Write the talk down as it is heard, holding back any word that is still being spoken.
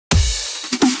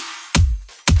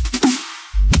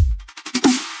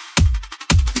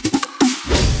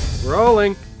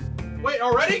Rolling. Wait,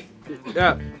 already?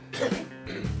 Yeah.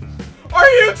 Are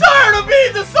you tired of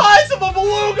being the size of a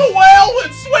beluga whale when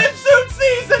swimsuit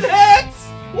season hits?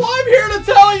 Well, I'm here to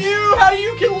tell you how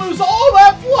you can lose all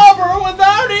that flubber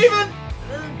without even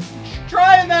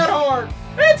trying that hard.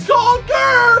 It's called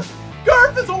Gerpf.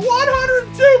 Gerpf is a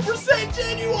 102%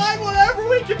 genuine whatever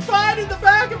we can find in the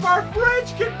back of our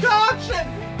fridge concoction,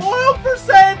 boiled for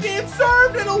safety and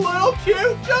served in a little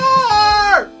cute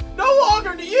jar. No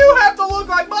longer do you have to look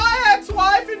like my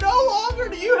ex-wife, and no longer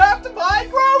do you have to buy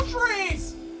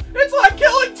groceries. It's like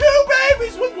killing 2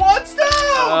 babies with 1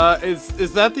 stone.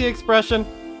 Is that the expression?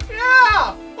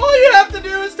 Yeah. All you have to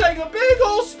do is take a big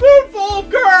old spoonful of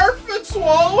Gerpf and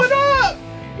swallow it up.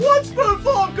 1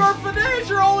 spoonful of Gerpf a day is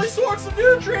your only source of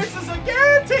nutrients is a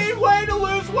guaranteed way to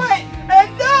lose weight.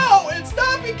 And no, it's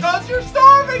not because you're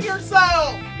starving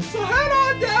yourself. So head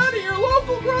on down to your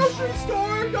local grocery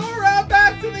store and go around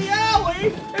back to the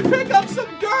alley and pick up some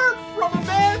Gerpf from a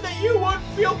man that you wouldn't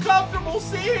feel comfortable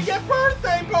seeing at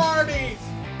birthday parties.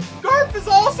 Gerpf is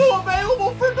also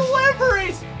available for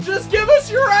deliveries. Just give us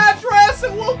your address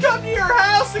and we'll come to your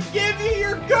house and give you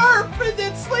your Gerpf and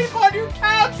then sleep on your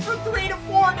couch for 3 to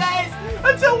 4 days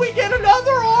until we get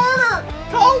another order.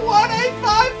 Call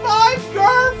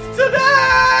 1-855-GERPF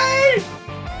today!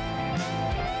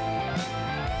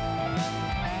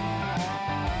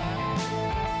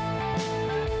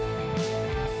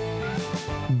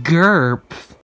 Gerpf.